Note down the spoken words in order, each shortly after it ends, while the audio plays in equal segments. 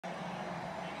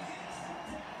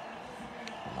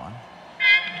one.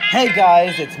 Hey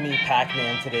guys, it's me,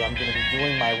 Pac-Man. Today I'm going to be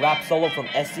doing my rap solo from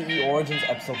SCE Origins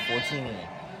episode 14.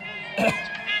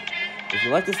 If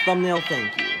you like this thumbnail,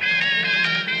 thank you.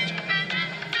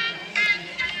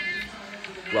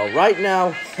 Well, right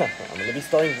now, I'll be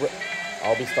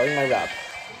starting my rap.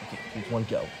 Okay, 3, 2, 1,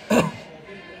 go.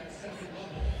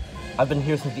 I've been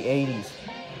here since the 80s.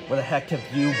 Where the heck have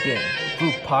you been?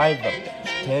 Fruit pie,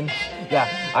 the tin?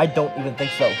 Yeah, I don't even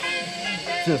think so.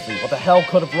 Seriously, what the hell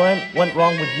could have went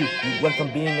wrong with you? You went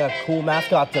from being a cool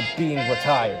mascot to being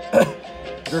retired.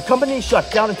 Your company shut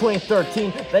down in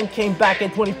 2013, then came back in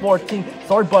 2014.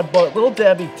 Sorry, bud, but Little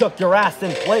Debbie took your ass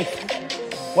in place.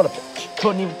 What a bitch.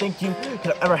 Couldn't even think you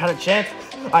could have ever had a chance.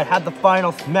 I had the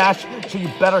final smash, so you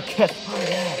better kiss my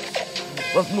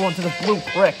ass. Let's move on to the blue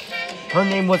prick. Her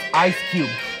name was Ice Cube.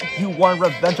 You want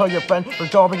revenge on your friend for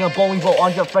dropping a bowling ball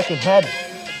on your freaking head?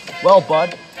 Well,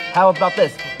 bud, how about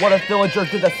this? What if villagers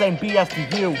did the same BS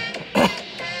to you?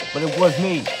 But it was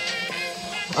me.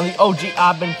 I'm the OG,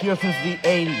 I've been here since the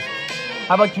 80s.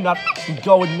 How about you not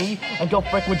go with me and go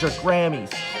frick with your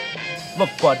Grammys? Look,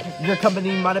 bud, your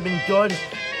company might have been good,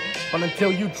 but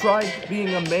until you tried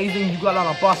being amazing, you got on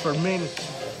a bus for me.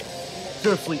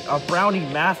 Seriously, a brownie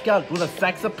mascot with a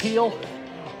sex appeal?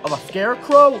 Of a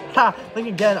scarecrow? Ha! Think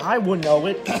again, I wouldn't know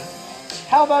it.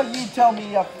 How about you tell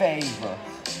me a favor?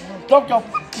 Don't go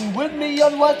with me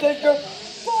unless it's your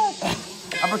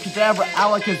Abracadabra,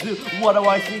 alakazoo, what do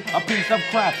I see? A piece of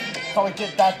crap. Sorry,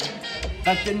 that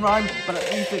didn't rhyme, but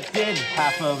at least it did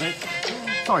half of it.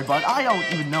 Sorry, bud, I don't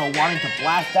even know wanting to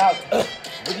blast out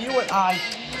with you and I.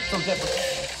 So different.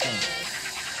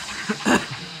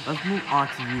 Let's move on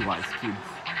to you, Ice Cube.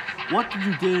 What did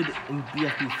you did in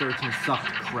BFB 13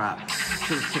 sucked crap?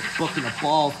 Should've took book in the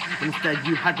balls, but instead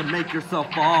you had to make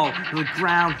yourself fall to the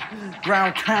ground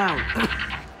town.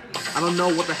 I don't know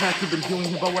what the heck you've been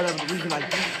doing, but whatever the reason I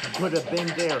could have been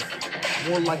there.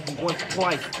 More likely once,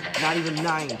 twice, not even 9.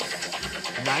 9?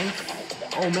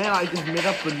 Oh man, I just made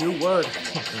up a new word.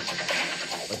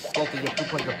 Like both of you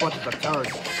look like a bunch of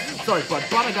turds. Sorry, bud,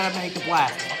 I gotta make a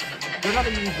blast. You're not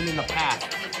even in the past.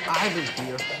 I've been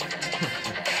here.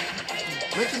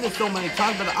 Mentioned this so many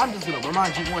times, but I'm just gonna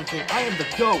remind you one thing. I am the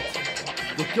GOAT.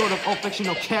 The GOAT of all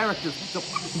fictional characters. So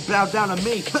bow down to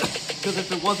me. Because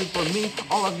if it wasn't for me,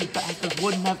 all of you bastards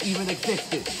wouldn't have even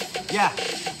existed. Yeah,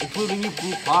 including you,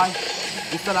 Fruit Pie.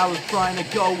 You said I was trying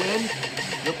to go in.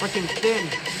 You're freaking thin.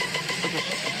 Like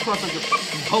a crust of your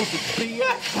hosted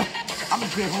BS. I'm a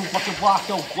great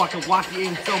waka waka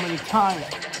in so many times.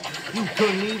 You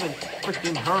couldn't even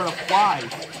freaking hurt a fly.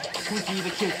 Twinkie the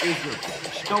Kid is your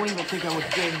bitch. Don't even think I would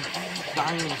been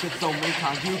dying and shit so many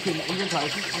times. You couldn't even try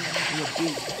to your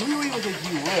beat. Do you even think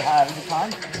you would have the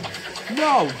time?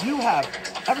 No, you have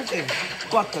everything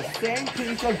but the same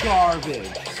piece of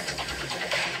garbage.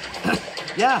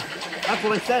 Yeah, that's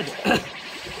what I said.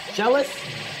 Jealous?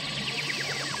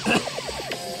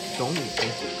 Don't even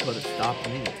think you could have stopped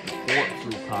me before,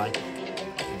 Fruit Pie.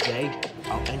 Today,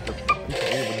 I'll end your fucking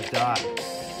career when you die.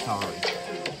 Sorry,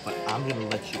 but I'm gonna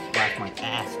let you blast my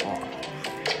ass off.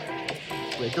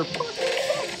 With your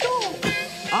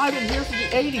fucking I've been here since the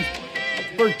 80s.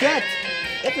 Forget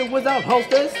if it was our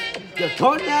hostess. You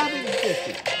couldn't have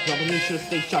existed. Company should have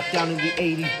stayed shut down in the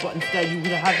 80s, but instead you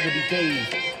would have had to be days.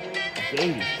 The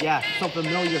 80s, yeah, so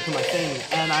familiar to my saying,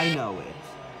 and I know it.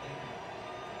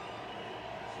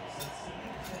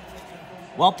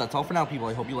 Well, that's all for now, people.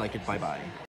 I hope you like it. Bye-bye.